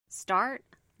Start,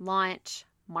 launch,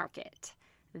 market.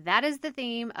 That is the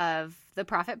theme of the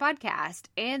Profit Podcast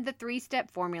and the 3-step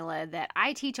formula that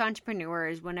I teach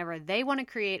entrepreneurs whenever they want to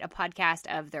create a podcast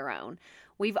of their own.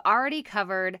 We've already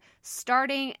covered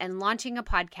starting and launching a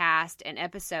podcast in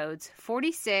episodes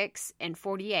 46 and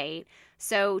 48.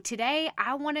 So today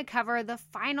I want to cover the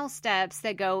final steps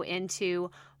that go into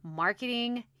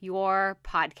marketing your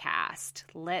podcast.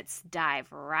 Let's dive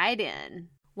right in.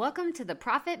 Welcome to the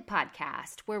Profit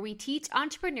Podcast, where we teach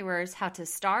entrepreneurs how to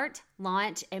start,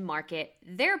 launch, and market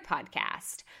their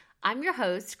podcast. I'm your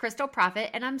host, Crystal Profit,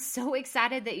 and I'm so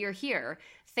excited that you're here.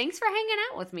 Thanks for hanging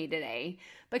out with me today.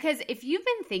 Because if you've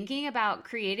been thinking about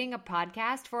creating a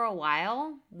podcast for a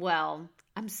while, well,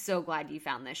 I'm so glad you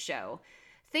found this show.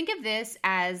 Think of this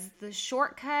as the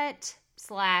shortcut /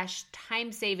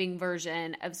 time-saving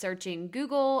version of searching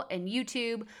Google and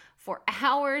YouTube for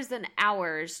hours and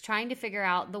hours trying to figure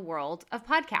out the world of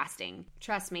podcasting.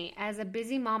 Trust me, as a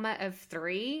busy mama of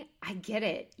 3, I get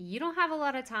it. You don't have a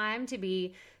lot of time to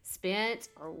be spent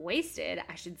or wasted,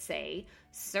 I should say,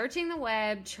 searching the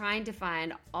web, trying to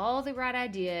find all the right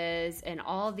ideas and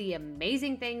all the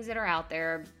amazing things that are out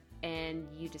there, and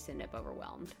you just end up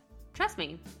overwhelmed. Trust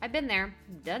me, I've been there,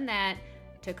 done that,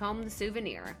 took home the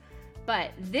souvenir.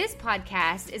 But this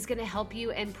podcast is going to help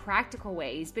you in practical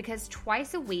ways because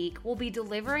twice a week we'll be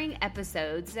delivering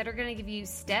episodes that are going to give you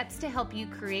steps to help you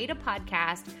create a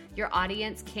podcast your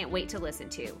audience can't wait to listen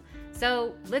to.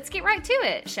 So let's get right to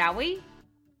it, shall we?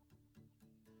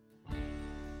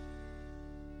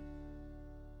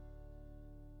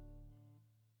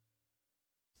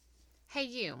 Hey,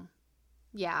 you.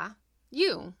 Yeah,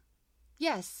 you.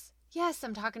 Yes,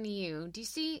 I'm talking to you. Do you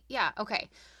see? Yeah, okay.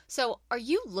 So are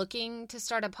you looking to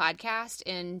start a podcast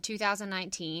in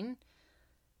 2019,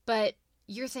 but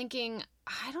you're thinking,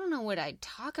 I don't know what I'd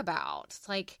talk about. It's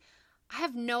like, I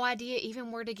have no idea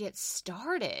even where to get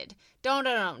started. Don't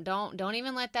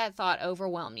even let that thought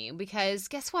overwhelm you because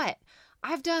guess what?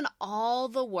 I've done all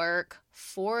the work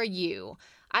for you.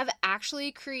 I've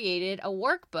actually created a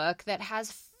workbook that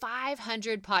has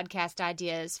 500 podcast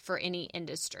ideas for any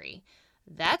industry.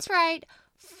 That's right,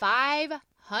 500.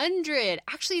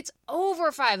 Actually, it's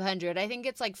over 500. I think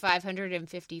it's like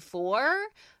 554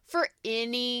 for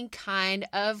any kind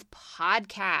of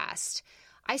podcast.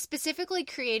 I specifically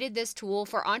created this tool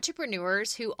for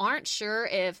entrepreneurs who aren't sure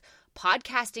if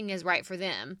podcasting is right for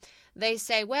them. They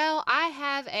say, well, I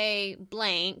have a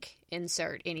blank,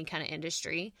 insert any kind of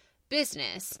industry,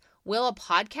 business. Will a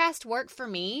podcast work for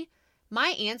me?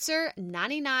 My answer,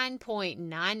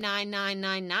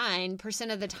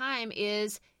 99.99999% of the time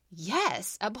is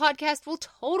yes, a podcast will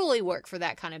totally work for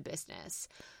that kind of business.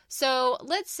 So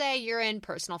let's say you're in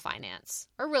personal finance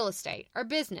or real estate or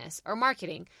business or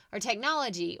marketing or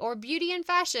technology or beauty and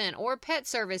fashion or pet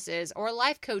services or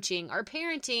life coaching or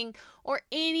parenting or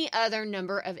any other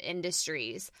number of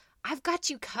industries. I've got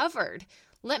you covered.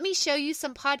 Let me show you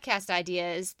some podcast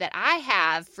ideas that I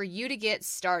have for you to get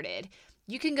started.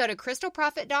 You can go to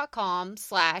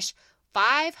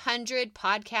crystalprofit.com/500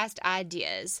 podcast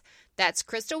ideas. That's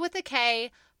Crystal with a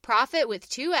K, Profit with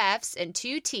 2 F's and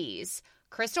 2 T's.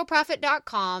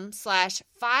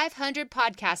 crystalprofit.com/500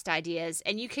 podcast ideas.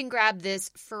 And you can grab this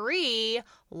free,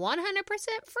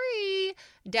 100% free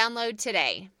download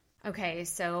today. Okay,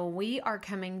 so we are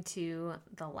coming to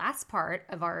the last part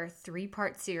of our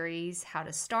 3-part series, how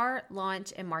to start,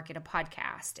 launch, and market a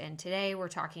podcast. And today we're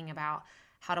talking about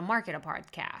how to market a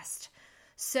podcast.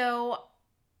 So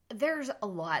there's a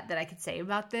lot that I could say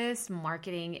about this.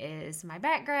 Marketing is my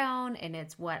background and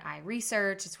it's what I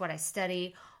research. It's what I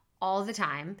study all the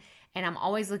time. And I'm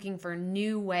always looking for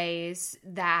new ways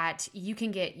that you can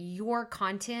get your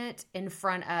content in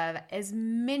front of as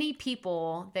many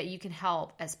people that you can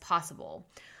help as possible.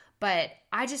 But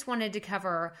I just wanted to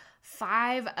cover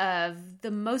 5 of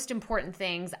the most important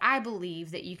things I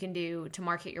believe that you can do to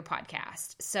market your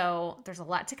podcast. So there's a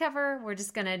lot to cover. We're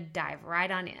just going to dive right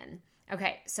on in.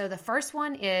 Okay, so the first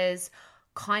one is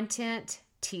content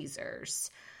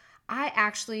teasers. I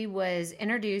actually was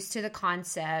introduced to the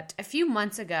concept a few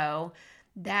months ago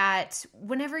that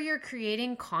whenever you're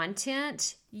creating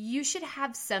content, you should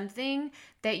have something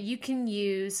that you can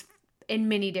use in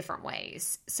many different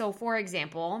ways. So for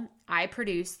example, I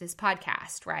produce this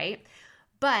podcast, right?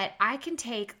 But I can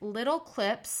take little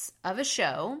clips of a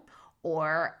show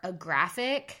or a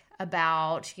graphic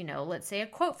about, let's say a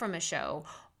quote from a show,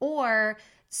 or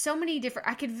so many different,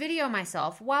 I could video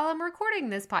myself while I'm recording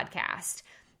this podcast.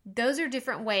 Those are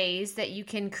different ways that you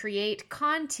can create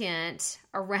content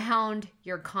around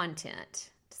your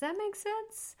content. Does that make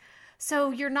sense?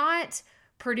 So you're not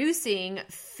producing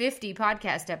 50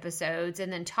 podcast episodes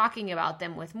and then talking about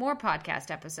them with more podcast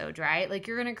episodes, right? Like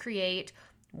you're going to create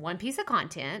one piece of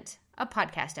content, a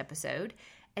podcast episode,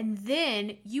 and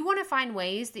then you want to find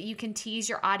ways that you can tease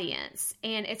your audience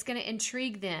and it's going to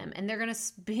intrigue them and they're going to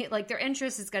be like, their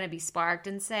interest is going to be sparked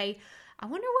and say, I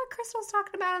wonder what Crystal's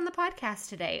talking about on the podcast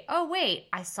today. Oh, wait,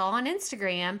 I saw on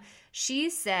Instagram,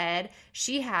 she said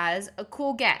she has a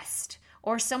cool guest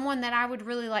or someone that I would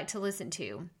really like to listen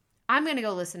to. I'm going to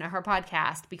go listen to her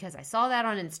podcast because I saw that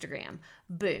on Instagram.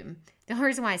 Boom. The only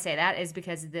reason why I say that is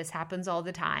because this happens all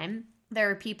the time. There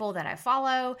are people that I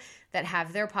follow that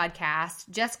have their podcast.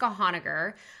 Jessica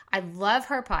Honegger, I love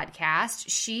her podcast.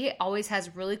 She always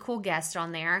has really cool guests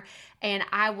on there. And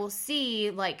I will see,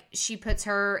 like, she puts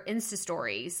her Insta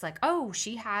stories, like, oh,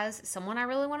 she has someone I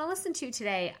really want to listen to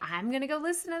today. I'm going to go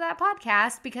listen to that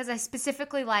podcast because I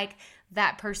specifically like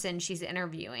that person she's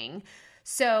interviewing.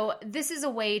 So this is a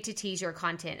way to tease your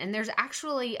content. And there's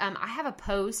actually, I have a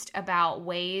post about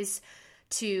ways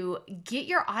to get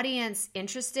your audience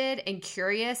interested and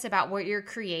curious about what you're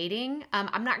creating.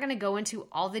 I'm not going to go into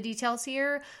all the details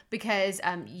here because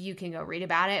you can go read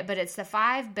about it, but it's the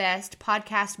 5 best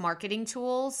podcast marketing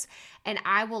tools, and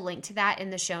I will link to that in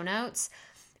the show notes.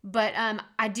 But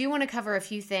I do want to cover a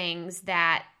few things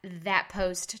that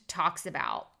post talks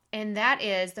about. And that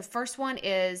is, the first one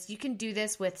is you can do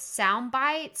this with sound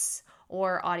bites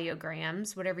or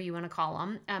audiograms, whatever you want to call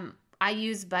them. I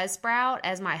use Buzzsprout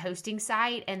as my hosting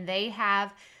site, and they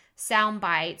have sound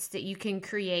bites that you can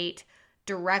create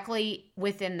directly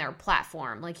within their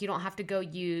platform. Like you don't have to go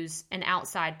use an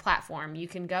outside platform. You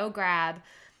can go grab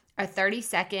a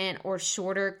 30-second or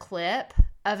shorter clip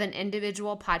of an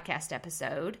individual podcast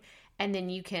episode, and then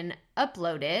you can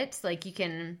upload it. Like you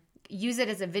can use it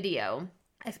as a video.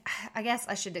 I guess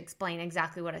I should explain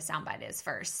exactly what a soundbite is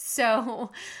first.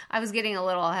 So I was getting a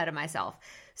little ahead of myself.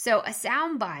 So a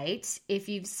soundbite, if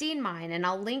you've seen mine, and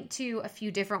I'll link to a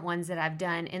few different ones that I've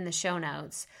done in the show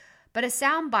notes, but a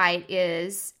soundbite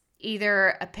is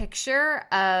either a picture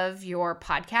of your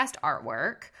podcast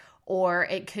artwork, or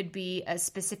it could be a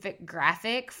specific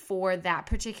graphic for that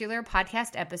particular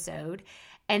podcast episode.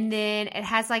 And then it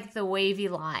has like the wavy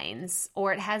lines,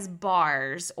 or it has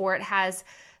bars, or it has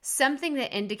something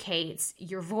that indicates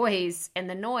your voice and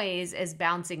the noise is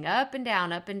bouncing up and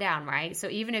down, right? So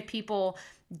even if people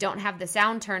don't have the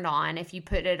sound turned on, if you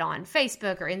put it on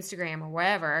Facebook or Instagram or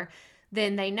wherever,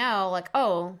 then they know like,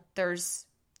 oh, there's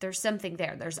something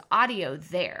there. There's audio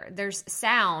there. There's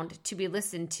sound to be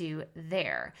listened to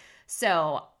there.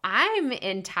 So I'm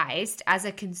enticed as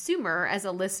a consumer, as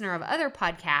a listener of other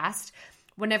podcasts,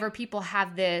 whenever people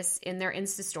have this in their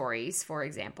Insta stories, for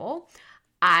example,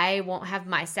 I won't have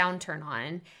my sound turn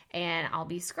on and I'll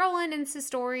be scrolling Insta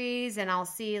stories and I'll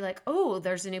see like, oh,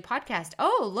 there's a new podcast.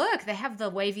 Oh, look, they have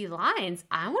the wavy lines.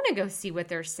 I want to go see what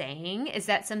they're saying. Is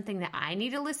that something that I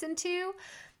need to listen to?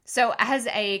 So as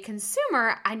a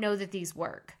consumer, I know that these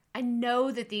work. I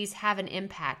know that these have an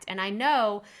impact. And I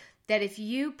know that if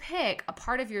you pick a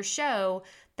part of your show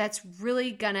that's really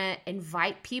gonna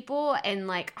invite people and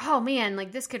like, oh man,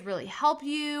 like this could really help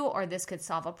you, or this could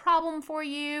solve a problem for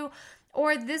you,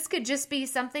 or this could just be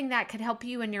something that could help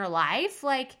you in your life,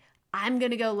 like I'm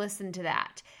going to go listen to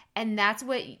that. And that's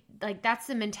that's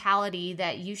the mentality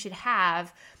that you should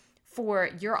have for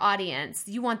your audience.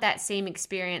 You want that same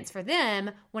experience for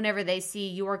them whenever they see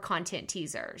your content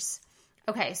teasers.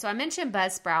 Okay, so I mentioned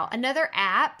Buzzsprout. Another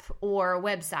app or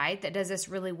website that does this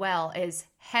really well is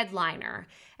Headliner.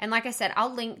 And like I said,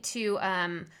 I'll link to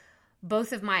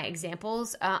both of my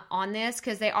examples on this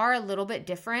because they are a little bit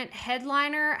different.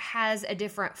 Headliner has a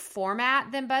different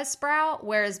format than Buzzsprout,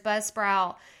 whereas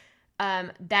Buzzsprout,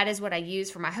 that is what I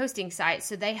use for my hosting site.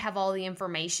 So they have all the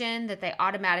information that they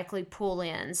automatically pull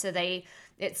in. So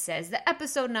it says the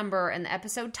episode number and the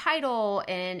episode title,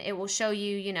 and it will show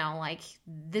you, like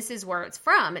this is where it's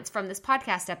from. It's from this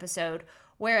podcast episode.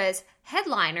 Whereas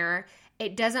Headliner,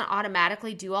 it doesn't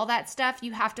automatically do all that stuff.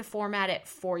 You have to format it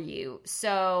for you.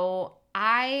 So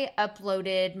I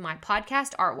uploaded my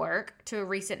podcast artwork to a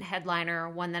recent Headliner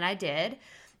one that I did,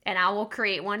 and I will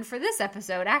create one for this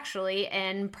episode actually,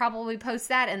 and probably post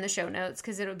that in the show notes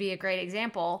because it would be a great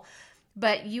example.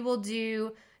 But you will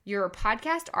do your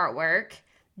podcast artwork,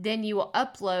 then you will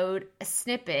upload a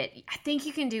snippet. I think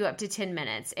you can do up to 10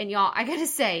 minutes. And y'all, I gotta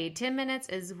say, 10 minutes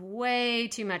is way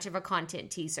too much of a content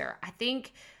teaser. I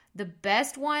think the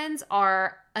best ones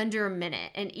are under a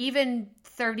minute and even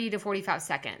 30 to 45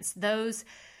 seconds. Those,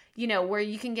 where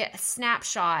you can get a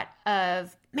snapshot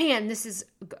of, man, this is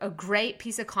a great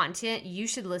piece of content. You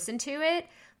should listen to it.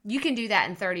 you can do that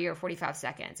in 30 or 45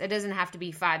 seconds. It doesn't have to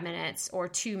be 5 minutes or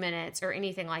 2 minutes or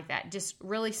anything like that. Just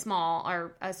really small,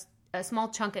 or a small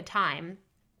chunk of time.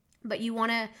 But you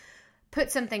want to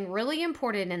put something really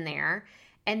important in there.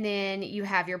 And then you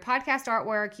have your podcast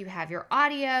artwork, you have your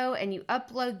audio, and you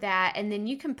upload that. And then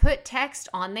you can put text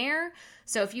on there.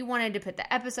 So if you wanted to put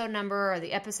the episode number or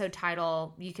the episode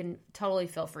title, you can totally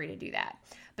feel free to do that.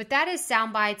 But that is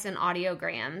sound bites and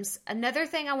audiograms. Another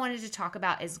thing I wanted to talk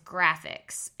about is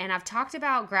graphics. And I've talked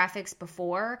about graphics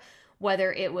before,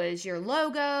 whether it was your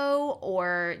logo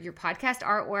or your podcast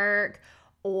artwork,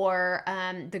 or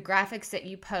the graphics that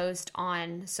you post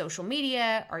on social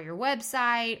media or your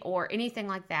website or anything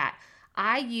like that.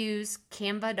 I use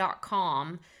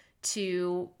canva.com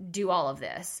to do all of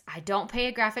this. I don't pay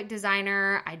a graphic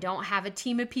designer. I don't have a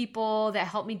team of people that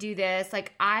help me do this.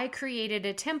 Like, I created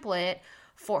a template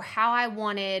for how I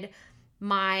wanted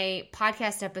my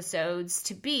podcast episodes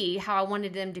to be, how I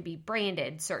wanted them to be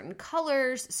branded, certain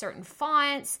colors, certain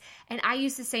fonts, and I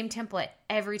use the same template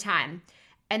every time.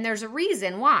 And there's a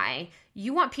reason why.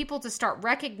 You want people to start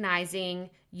recognizing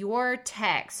your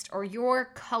text or your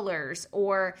colors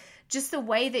or just the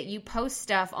way that you post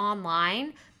stuff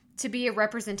online to be a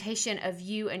representation of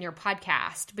you and your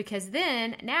podcast. Because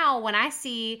then now when I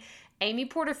see Amy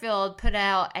Porterfield put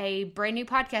out a brand new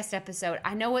podcast episode,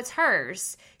 I know it's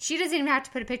hers. She doesn't even have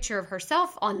to put a picture of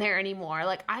herself on there anymore.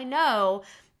 Like, I know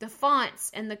the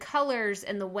fonts and the colors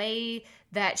and the way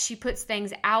that she puts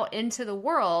things out into the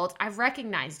world. I've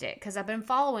recognized it because I've been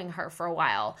following her for a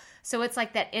while. So it's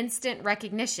like that instant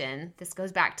recognition. This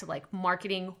goes back to like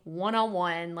marketing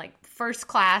 101, like first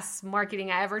class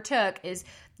marketing I ever took, is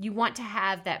you want to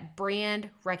have that brand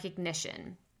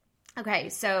recognition. Okay,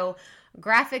 so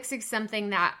graphics is something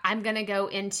that I'm going to go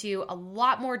into a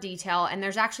lot more detail, and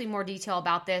there's actually more detail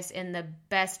about this in the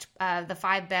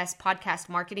 5 best podcast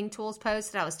marketing tools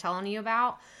post that I was telling you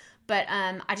about. But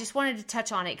I just wanted to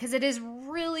touch on it because it is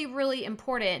really, really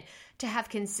important to have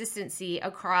consistency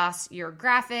across your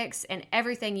graphics and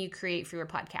everything you create for your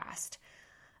podcast.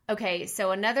 Okay,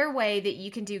 so another way that you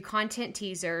can do content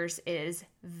teasers is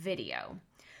video.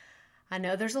 I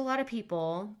know there's a lot of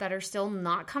people that are still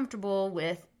not comfortable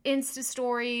with Insta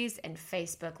stories and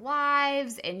Facebook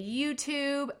Lives and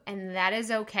YouTube, and that is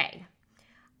okay.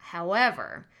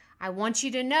 However, I want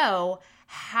you to know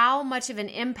how much of an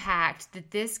impact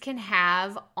that this can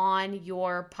have on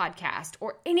your podcast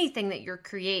or anything that you're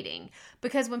creating.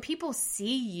 Because when people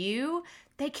see you,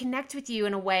 they connect with you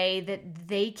in a way that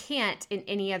they can't in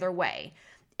any other way.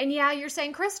 And yeah, you're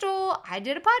saying, Crystal, I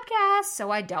did a podcast,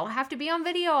 so I don't have to be on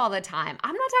video all the time.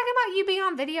 I'm not talking about you being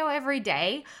on video every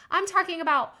day. I'm talking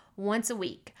about once a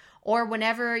week. Or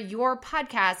whenever your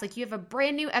podcast, like you have a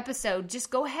brand new episode,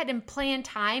 just go ahead and plan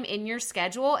time in your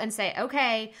schedule and say,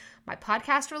 okay, my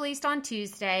podcast released on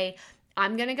Tuesday.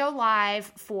 I'm going to go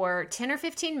live for 10 or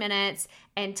 15 minutes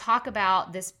and talk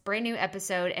about this brand new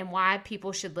episode and why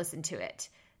people should listen to it.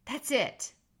 That's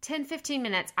it. 10, 15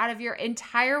 minutes out of your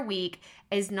entire week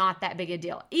is not that big a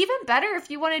deal. Even better if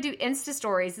you want to do Insta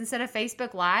stories instead of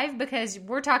Facebook Live, because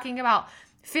we're talking about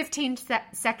 15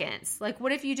 seconds. Like,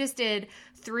 what if you just did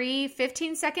 3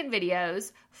 15-second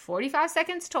videos, 45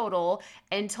 seconds total,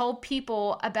 and told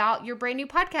people about your brand new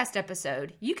podcast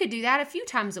episode? You could do that a few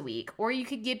times a week, or you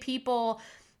could give people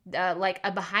like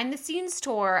a behind the scenes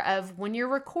tour of when you're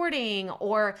recording,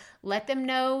 or let them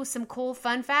know some cool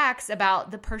fun facts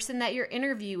about the person that you're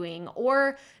interviewing,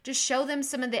 or just show them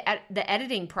some of the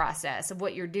editing process of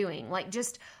what you're doing. Like,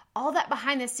 just all that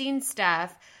behind the scenes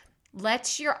stuff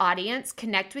lets your audience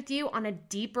connect with you on a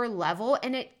deeper level,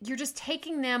 and you're just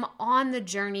taking them on the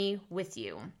journey with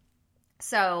you.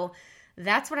 So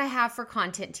that's what I have for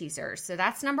content teasers. So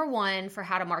that's number 1 for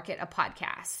how to market a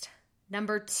podcast.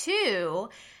 Number 2,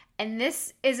 and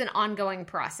this is an ongoing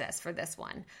process for this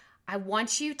one, I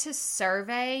want you to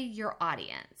survey your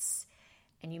audience.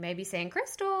 And you may be saying,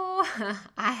 Crystal,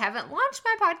 I haven't launched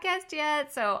my podcast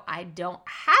yet, so I don't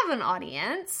have an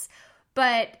audience.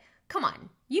 But come on,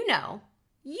 you know,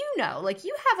 like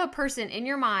you have a person in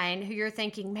your mind who you're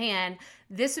thinking, man,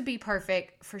 this would be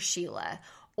perfect for Sheila.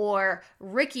 Or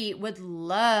Ricky would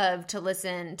love to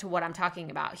listen to what I'm talking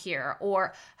about here.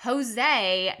 Or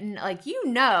Jose, like,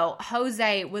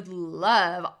 Jose would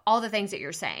love all the things that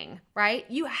you're saying, right?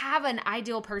 You have an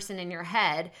ideal person in your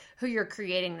head who you're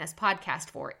creating this podcast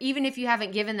for. Even if you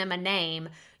haven't given them a name,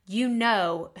 you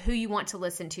know who you want to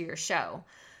listen to your show.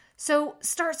 So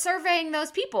start surveying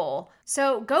those people.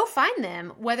 So go find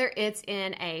them, whether it's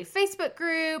in a Facebook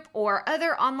group or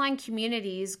other online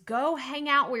communities. Go hang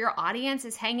out where your audience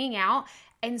is hanging out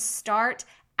and start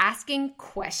asking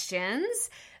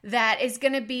questions that is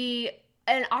going to be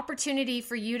an opportunity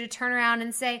for you to turn around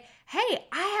and say, hey,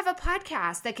 I have a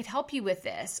podcast that could help you with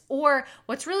this. Or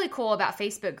what's really cool about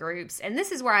Facebook groups, and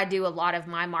this is where I do a lot of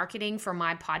my marketing for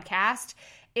my podcast,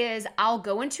 is I'll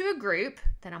go into a group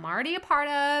that I'm already a part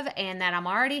of and that I'm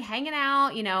already hanging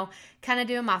out, kind of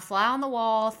doing my fly on the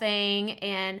wall thing.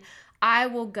 And I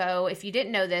will go, if you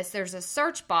didn't know this, there's a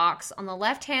search box on the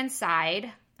left-hand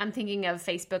side. I'm thinking of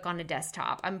Facebook on a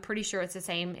desktop. I'm pretty sure it's the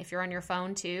same if you're on your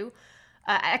phone too.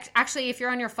 Actually, if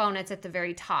you're on your phone, it's at the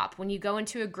very top. When you go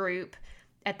into a group,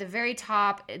 at the very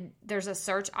top, there's a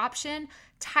search option.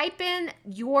 Type in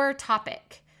your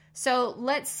topic. So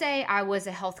let's say I was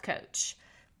a health coach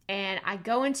and I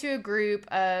go into a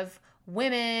group of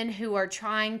women who are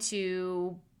trying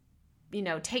to,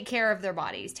 take care of their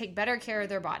bodies, take better care of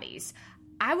their bodies.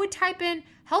 I would type in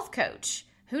health coach.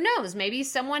 Who knows? Maybe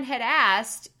someone had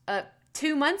asked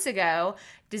 2 months ago,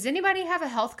 does anybody have a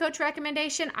health coach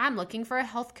recommendation? I'm looking for a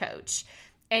health coach.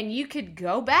 And you could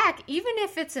go back, even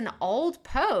if it's an old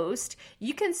post,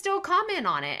 you can still comment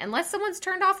on it. Unless someone's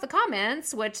turned off the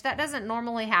comments, which that doesn't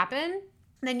normally happen,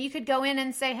 then you could go in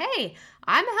and say, hey,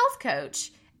 I'm a health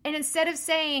coach. And instead of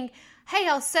saying, hey,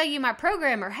 I'll sell you my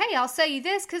program, or hey, I'll sell you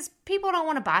this, because people don't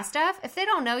want to buy stuff. If they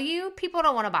don't know you, people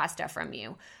don't want to buy stuff from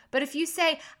you. But if you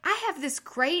say, I have this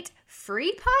great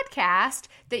free podcast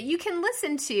that you can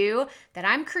listen to that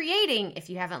I'm creating if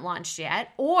you haven't launched yet,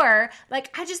 or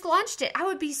like I just launched it, I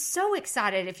would be so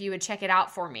excited if you would check it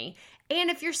out for me. And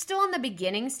if you're still in the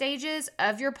beginning stages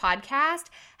of your podcast,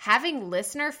 having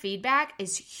listener feedback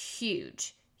is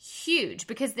huge,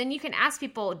 because then you can ask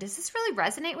people, does this really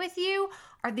resonate with you?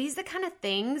 Are these the kind of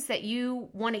things that you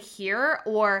want to hear?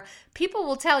 Or people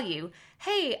will tell you,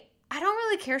 hey, I don't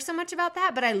really care so much about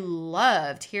that, but I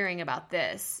loved hearing about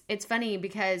this. It's funny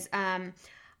because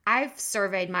I've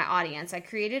surveyed my audience. I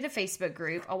created a Facebook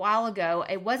group a while ago.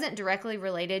 It wasn't directly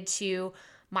related to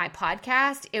my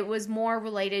podcast. It was more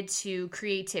related to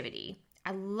creativity.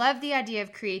 I love the idea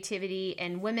of creativity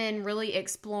and women really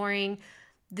exploring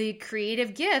the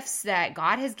creative gifts that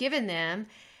God has given them.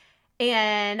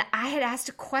 And I had asked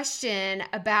a question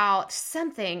about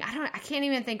something. I can't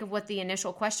even think of what the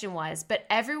initial question was, but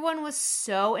everyone was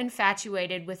so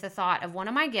infatuated with the thought of one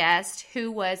of my guests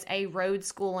who was a road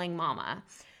schooling mama.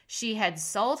 She had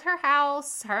sold her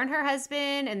house, her and her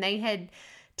husband, and they had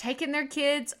taken their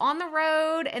kids on the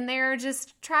road, and they're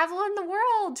just traveling the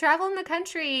world, traveling the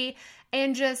country,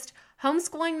 and just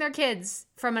homeschooling their kids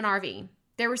from an RV.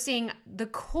 They were seeing the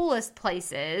coolest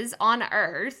places on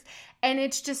earth. And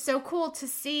it's just so cool to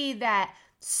see that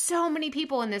so many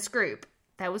people in this group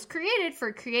that was created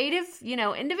for creative,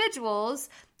 individuals,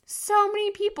 so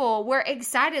many people were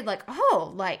excited, like,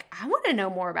 oh, like, I want to know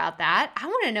more about that. I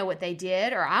want to know what they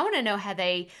did, or I want to know how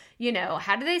they,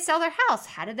 how did they sell their house?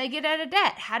 How did they get out of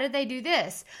debt? How did they do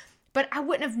this? But I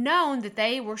wouldn't have known that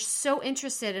they were so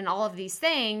interested in all of these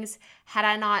things had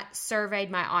I not surveyed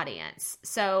my audience.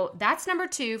 So that's number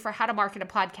 2 for how to market a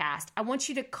podcast. I want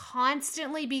you to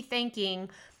constantly be thinking,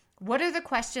 what are the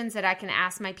questions that I can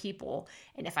ask my people?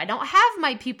 And if I don't have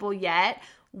my people yet,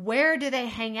 where do they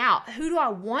hang out? Who do I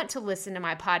want to listen to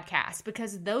my podcast?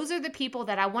 Because those are the people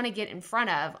that I want to get in front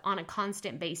of on a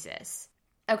constant basis.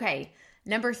 Okay,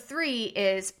 number 3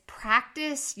 is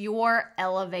practice your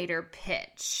elevator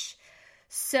pitch.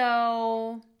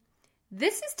 So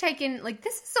this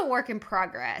is a work in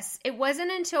progress. It wasn't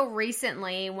until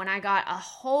recently when I got a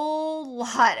whole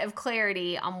lot of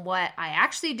clarity on what I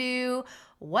actually do,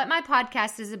 what my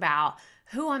podcast is about,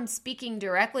 who I'm speaking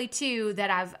directly to, that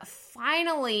I've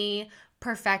finally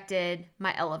perfected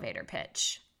my elevator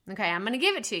pitch. Okay, I'm going to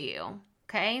give it to you.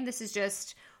 Okay, this is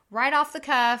just right off the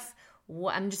cuff.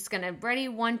 I'm just going to ready,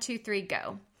 1, 2, 3,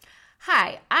 go.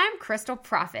 Hi, I'm Crystal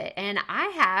Profit, and I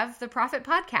have the Profit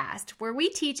Podcast, where we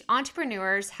teach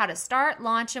entrepreneurs how to start,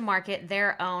 launch, and market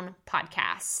their own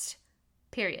podcast.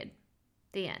 Period.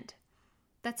 The end.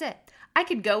 That's it. I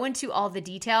could go into all the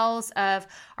details of,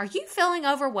 are you feeling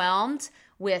overwhelmed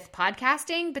with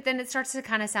podcasting? But then it starts to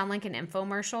kind of sound like an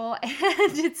infomercial.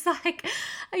 And it's like,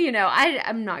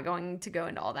 I'm not going to go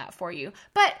into all that for you.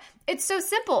 But it's so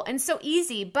simple and so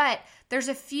easy. But there's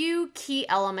a few key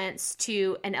elements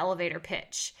to an elevator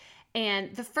pitch.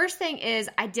 And the first thing is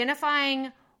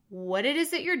identifying what it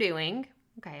is that you're doing.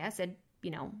 Okay, I said,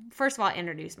 first of all,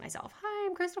 introduce myself. Hi,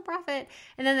 I'm Crystal Profit.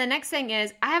 And then the next thing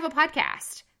is, I have a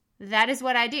podcast. That is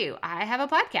what I do. I have a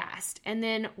podcast. And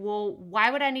then, well,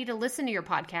 why would I need to listen to your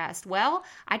podcast? Well,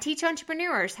 I teach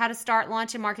entrepreneurs how to start,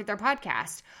 launch, and market their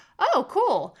podcast. Oh,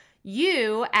 cool.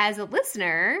 You, as a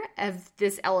listener of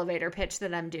this elevator pitch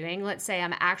that I'm doing, let's say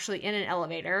I'm actually in an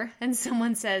elevator and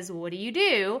someone says, what do you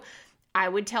do? I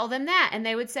would tell them that. And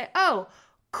they would say, oh,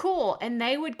 cool. And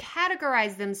they would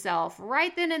categorize themselves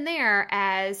right then and there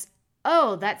as,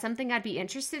 oh, that's something I'd be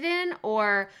interested in,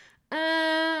 or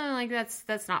like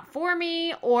that's not for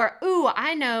me, or ooh,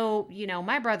 I know,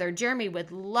 my brother Jeremy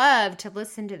would love to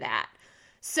listen to that.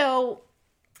 So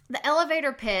the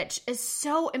elevator pitch is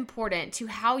so important to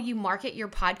how you market your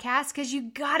podcast, because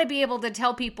you got to be able to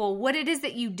tell people what it is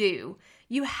that you do.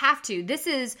 You have to. This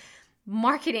is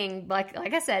marketing, like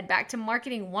I said, back to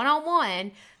marketing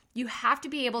 101. You have to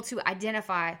be able to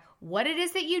identify what it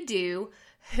is that you do,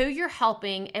 who you're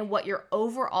helping, and what your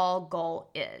overall goal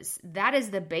is. That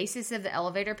is the basis of the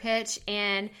elevator pitch.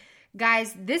 And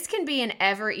guys, this can be an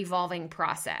ever-evolving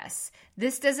process.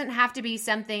 This doesn't have to be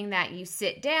something that you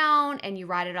sit down and you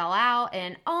write it all out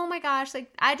and, oh my gosh,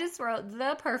 like I just wrote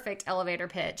the perfect elevator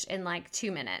pitch in like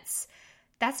 2 minutes.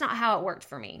 That's not how it worked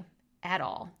for me at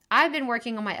all. I've been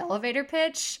working on my elevator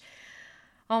pitch.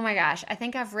 Oh my gosh, I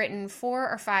think I've written 4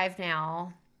 or 5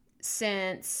 now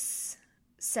since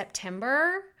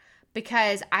September,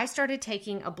 because I started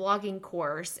taking a blogging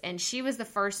course and she was the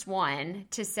first one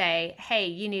to say, hey,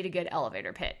 you need a good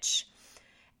elevator pitch.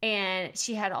 And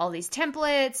she had all these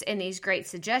templates and these great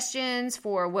suggestions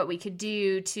for what we could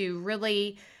do to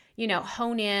really,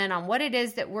 hone in on what it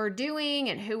is that we're doing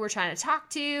and who we're trying to talk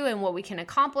to and what we can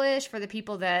accomplish for the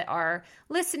people that are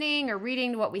listening or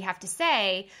reading what we have to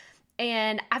say.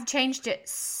 And I've changed it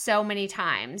so many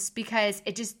times because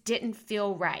it just didn't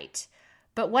feel right.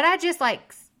 But what I just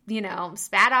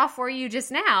spat off for you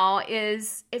just now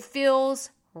is it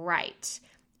feels right.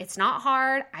 It's not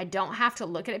hard. I don't have to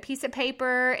look at a piece of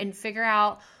paper and figure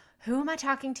out who am I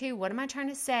talking to? What am I trying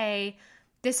to say?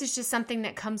 This is just something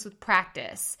that comes with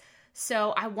practice.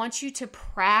 So I want you to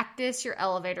practice your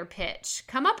elevator pitch.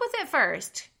 Come up with it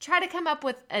first. Try to come up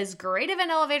with as great of an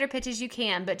elevator pitch as you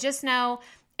can, but just know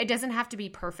it doesn't have to be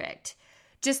perfect.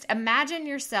 Just imagine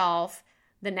yourself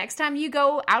the next time you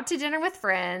go out to dinner with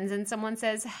friends and someone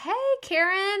says, hey,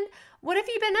 Karen, what have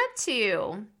you been up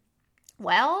to?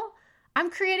 Well, I'm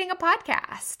creating a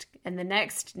podcast. And the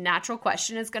next natural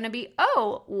question is going to be,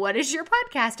 oh, what is your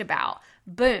podcast about?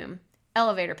 Boom,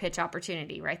 elevator pitch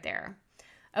opportunity right there.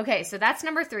 Okay, so that's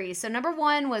number 3. So number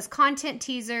 1 was content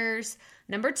teasers.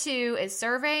 Number 2 is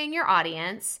surveying your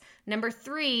audience. Number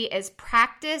 3 is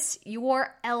practice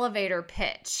your elevator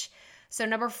pitch. So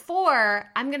number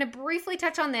 4, I'm going to briefly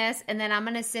touch on this, and then I'm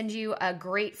going to send you a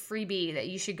great freebie that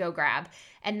you should go grab.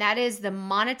 And that is the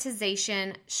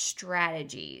monetization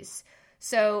strategies.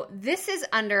 So this is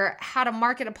under how to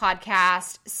market a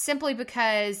podcast, simply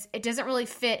because it doesn't really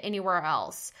fit anywhere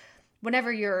else.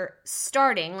 Whenever you're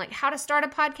starting, like how to start a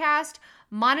podcast,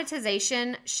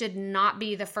 monetization should not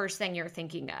be the first thing you're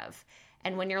thinking of.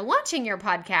 And when you're launching your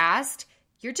podcast,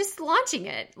 you're just launching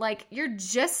it. Like you're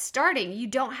just starting. You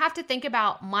don't have to think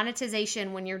about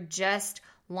monetization when you're just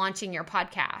launching your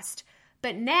podcast.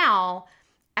 But now,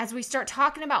 as we start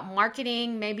talking about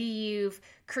marketing, maybe you've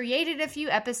created a few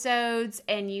episodes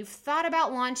and you've thought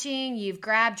about launching, you've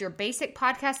grabbed your basic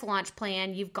podcast launch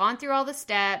plan, you've gone through all the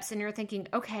steps, and you're thinking,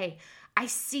 okay, I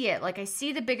see it. Like I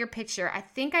see the bigger picture. I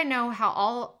think I know how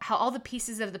all the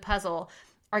pieces of the puzzle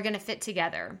are going to fit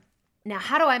together. Now,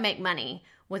 how do I make money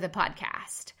with a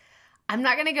podcast? I'm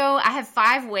not going to go, I have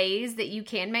 5 ways that you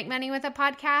can make money with a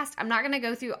podcast. I'm not going to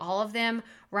go through all of them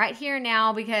right here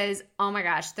now because, oh my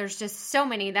gosh, there's just so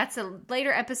many. That's a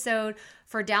later episode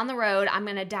for down the road. I'm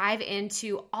going to dive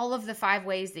into all of the 5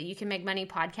 ways that you can make money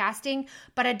podcasting.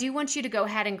 But I do want you to go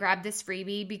ahead and grab this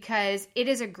freebie because it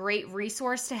is a great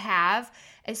resource to have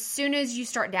as soon as you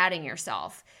start doubting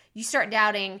yourself. You start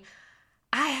doubting,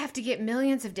 I have to get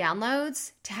millions of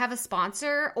downloads to have a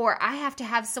sponsor, or I have to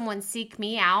have someone seek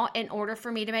me out in order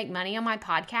for me to make money on my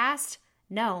podcast.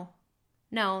 No,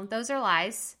 those are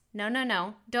lies.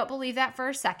 No. Don't believe that for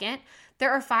a second.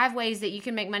 There are 5 ways that you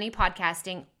can make money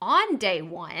podcasting on day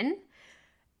 1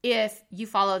 if you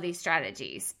follow these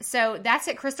strategies. So that's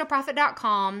at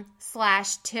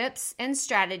crystalprofit.com/tips and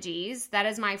strategies. That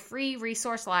is my free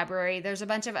resource library. There's a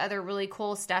bunch of other really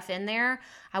cool stuff in there.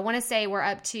 I want to say we're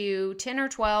up to 10 or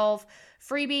 12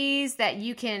 freebies that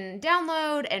you can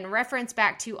download and reference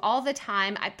back to all the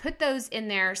time. I put those in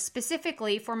there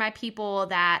specifically for my people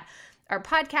that are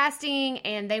podcasting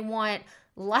and they want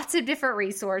lots of different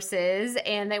resources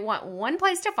and they want one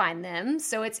place to find them.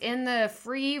 So it's in the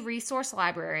free resource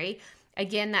library.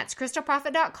 Again, that's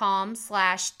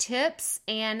crystalprofit.com/tips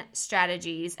and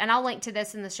strategies. And I'll link to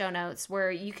this in the show notes where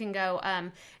you can go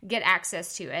get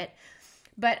access to it.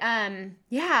 But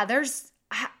yeah,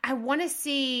 I want to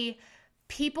see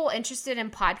people interested in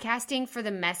podcasting for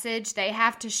the message they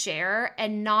have to share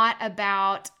and not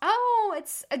about, oh,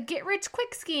 it's a get rich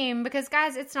quick scheme, because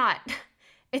guys, it's not.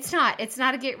 It's not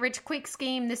a get rich quick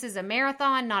scheme. This is a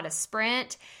marathon, not a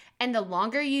sprint. And the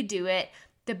longer you do it,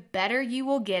 the better you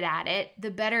will get at it,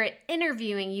 the better at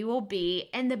interviewing you will be,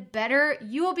 and the better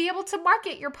you will be able to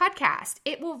market your podcast.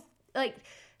 It will, like,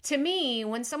 to me,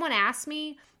 when someone asks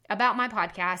me about my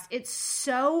podcast, it's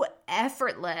so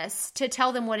effortless to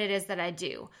tell them what it is that I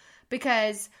do.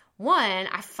 Because one,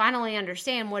 I finally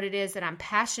understand what it is that I'm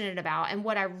passionate about and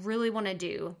what I really want to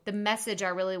do, the message I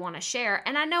really want to share,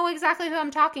 and I know exactly who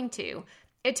I'm talking to.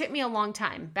 It took me a long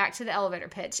time, back to the elevator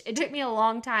pitch. It took me a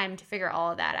long time to figure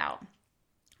all of that out.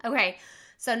 Okay,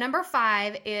 so number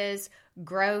 5 is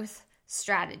growth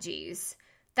strategies.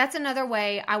 That's another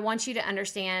way I want you to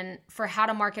understand for how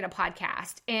to market a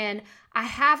podcast. And I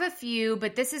have a few,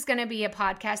 but this is going to be a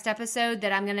podcast episode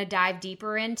that I'm going to dive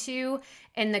deeper into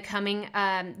in the coming,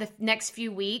 the next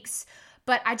few weeks.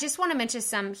 But I just want to mention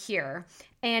some here.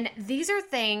 And these are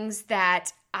things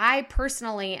that I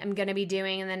personally am going to be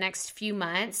doing in the next few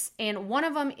months. And one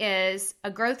of them is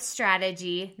a growth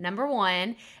strategy. Number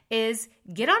 1 is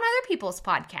get on other people's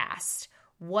podcasts.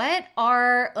 What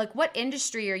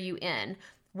industry are you in?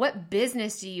 What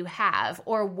business do you have?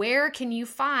 Or where can you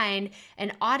find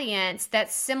an audience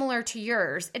that's similar to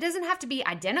yours? It doesn't have to be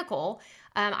identical.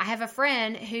 I have a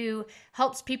friend who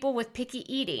helps people with picky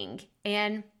eating,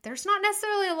 and there's not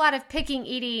necessarily a lot of picky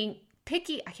eating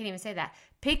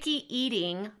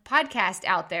podcast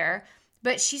out there,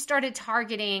 but she started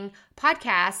targeting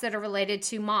podcasts that are related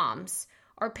to moms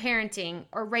or parenting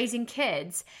or raising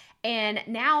kids. And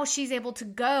now she's able to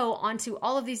go onto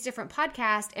all of these different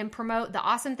podcasts and promote the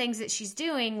awesome things that she's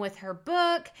doing with her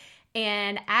book.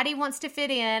 And Addie Wants to Fit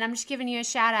In. I'm just giving you a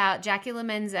shout out, Jackie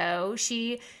Lomenzo.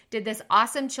 She did this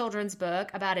awesome children's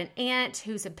book about an aunt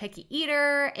who's a picky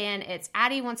eater, and it's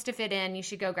Addie Wants to Fit In. You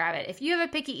should go grab it. If you have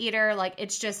a picky eater,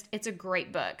 it's a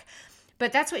great book.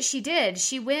 But that's what she did.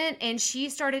 She went and she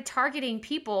started targeting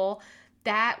people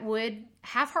that would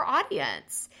have her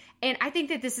audience. And I think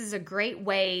that this is a great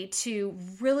way to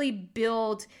really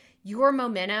build your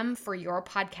momentum for your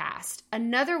podcast.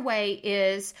 Another way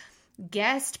is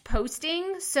guest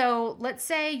posting. So let's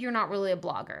say you're not really a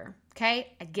blogger.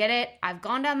 Okay, I get it. I've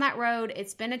gone down that road.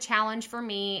 It's been a challenge for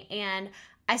me, and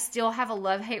I still have a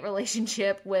love-hate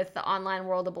relationship with the online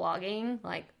world of blogging.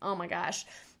 Like, oh my gosh.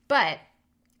 But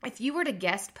if you were to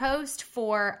guest post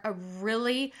for a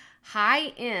really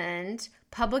high-end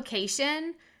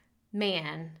publication,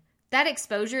 man, that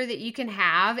exposure that you can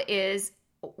have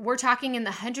we're talking in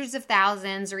the hundreds of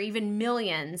thousands or even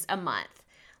millions a month.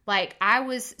 Like, I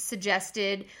was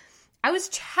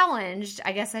challenged,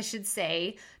 I guess I should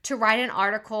say, to write an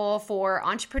article for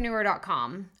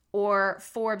entrepreneur.com or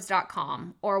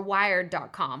Forbes.com or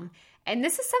Wired.com. And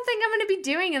this is something I'm going to be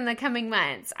doing in the coming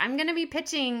months. I'm going to be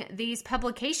pitching these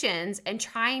publications and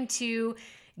trying to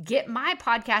get my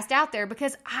podcast out there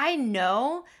because I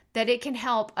know that it can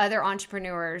help other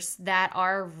entrepreneurs that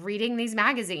are reading these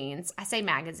magazines. I say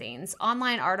magazines,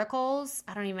 online articles.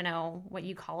 I don't even know what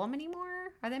you call them anymore.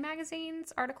 Are they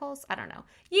magazines, articles? I don't know.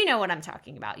 You know what I'm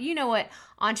talking about. You know what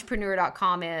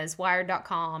entrepreneur.com is,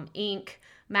 Wired.com, Inc.,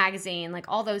 magazine, like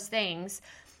all those things.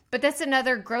 But that's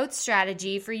another growth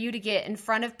strategy for you to get in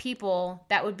front of people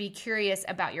that would be curious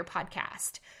about your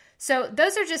podcast. So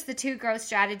those are just the 2 growth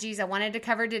strategies I wanted to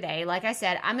cover today. Like I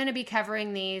said, I'm going to be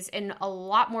covering these in a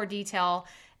lot more detail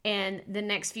in the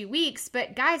next few weeks.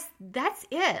 But guys, that's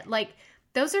it. Like,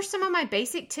 those are some of my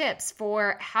basic tips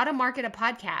for how to market a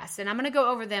podcast. And I'm going to go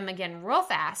over them again real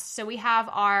fast. So we have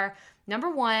our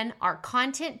number 1, our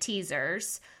content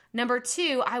teasers. Number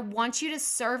 2, I want you to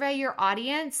survey your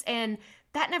audience, and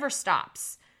that never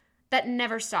stops. That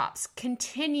never stops.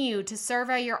 Continue to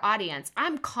survey your audience.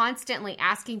 I'm constantly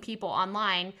asking people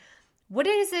online, what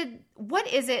is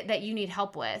it that you need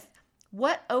help with?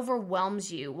 What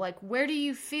overwhelms you? Like, where do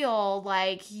you feel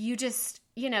like you just,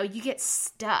 you get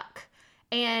stuck?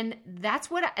 And that's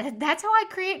how I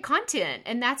create content.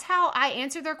 And that's how I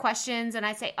answer their questions. And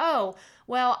I say, oh,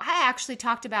 well, I actually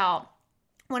talked about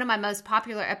one of my most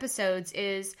popular episodes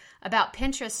is about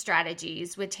Pinterest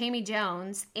strategies with Tammy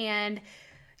Jones. And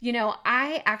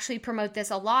I actually promote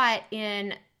this a lot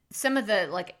in some of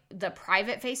the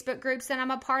private Facebook groups that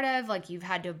I'm a part of. Like, you've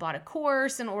had to have bought a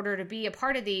course in order to be a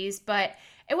part of these, but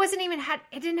it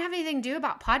didn't have anything to do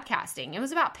about podcasting. It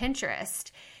was about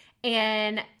Pinterest.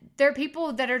 And there are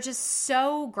people that are just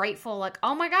so grateful, like,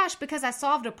 oh my gosh, because I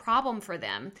solved a problem for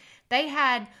them. They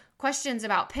had questions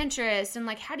about Pinterest and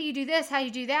like, how do you do this? How do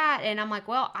you do that? And I'm like,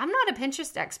 well, I'm not a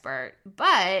Pinterest expert,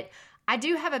 but I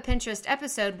do have a Pinterest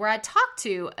episode where I talked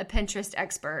to a Pinterest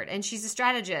expert, and she's a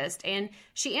strategist, and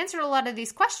she answered a lot of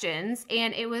these questions,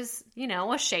 and it was,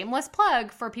 a shameless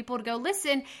plug for people to go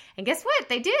listen. And guess what?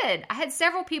 They did. I had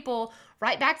several people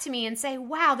write back to me and say,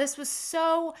 wow, this was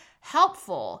so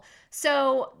helpful.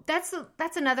 So that's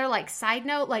another side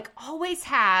note, always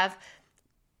have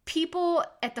people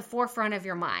at the forefront of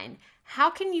your mind. How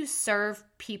can you serve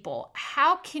people?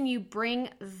 How can you bring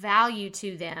value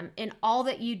to them in all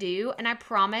that you do? And I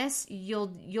promise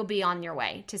you'll be on your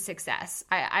way to success.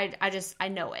 I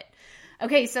know it.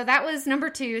 Okay, so that was number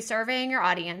 2, surveying your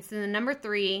audience. And then number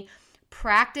 3,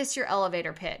 practice your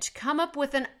elevator pitch. Come up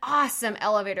with an awesome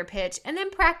elevator pitch and then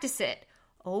practice it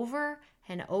over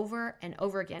and over and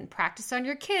over again. Practice on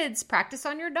your kids, practice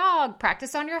on your dog,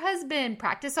 practice on your husband,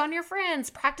 practice on your friends,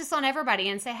 practice on everybody,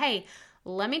 and say, hey,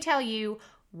 let me tell you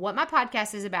what my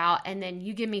podcast is about, and then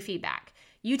you give me feedback.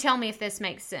 You tell me if this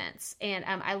makes sense. And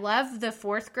I love the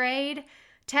 4th grade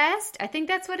test. I think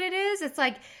that's what it is. It's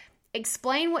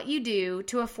explain what you do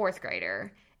to a 4th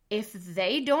grader. If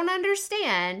they don't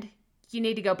understand, you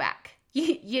need to go back.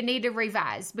 You need to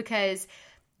revise, because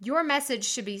your message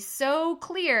should be so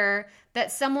clear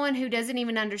that someone who doesn't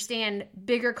even understand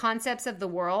bigger concepts of the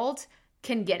world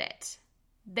can get it.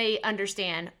 They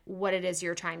understand what it is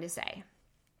you're trying to say.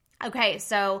 Okay,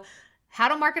 so how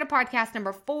to market a podcast.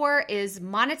 Number 4 is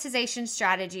monetization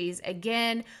strategies.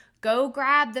 Again, go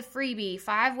grab the freebie,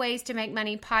 5 ways to make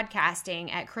money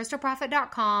podcasting at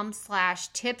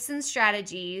crystalprofit.com/tips and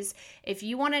strategies. If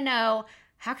you want to know,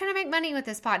 how can I make money with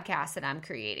this podcast that I'm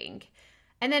creating?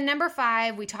 And then number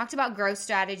 5, we talked about growth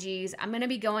strategies. I'm going to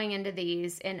be going into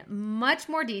these in much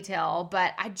more detail,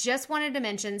 but I just wanted to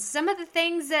mention some of the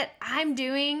things that I'm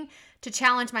doing to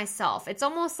challenge myself. It's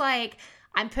almost like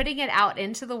I'm putting it out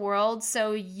into the world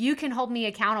so you can hold me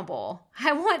accountable.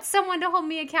 I want someone to hold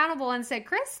me accountable and say,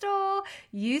 Crystal,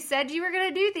 you said you were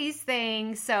going to do these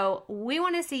things, so we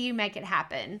want to see you make it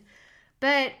happen.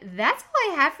 But that's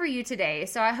all I have for you today.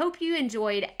 So I hope you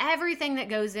enjoyed everything that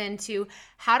goes into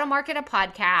how to market a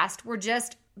podcast. We're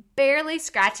just barely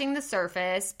scratching the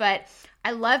surface, but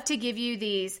I love to give you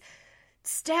these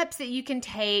steps that you can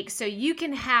take so you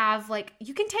can have,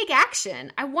 you can take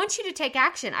action. I want you to take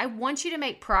action. I want you to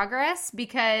make progress,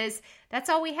 because that's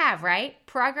all we have, right?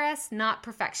 Progress, not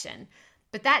perfection.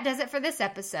 But that does it for this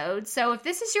episode. So if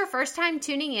this is your first time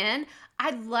tuning in,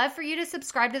 I'd love for you to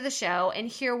subscribe to the show and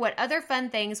hear what other fun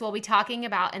things we'll be talking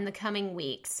about in the coming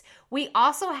weeks. We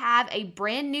also have a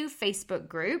brand new Facebook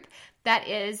group that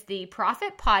is the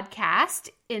Profit Podcast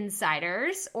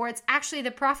Insiders, or it's actually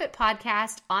the Profit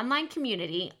Podcast online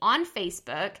community on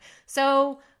Facebook.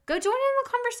 So go join in the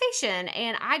conversation.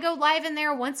 And I go live in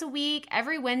there once a week,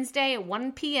 every Wednesday at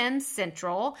 1 p.m.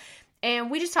 Central.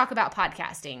 And we just talk about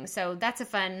podcasting. So that's a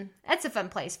fun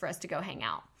place for us to go hang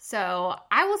out. So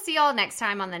I will see y'all next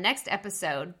time on the next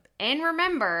episode. And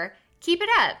remember, keep it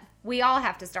up. We all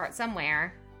have to start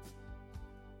somewhere.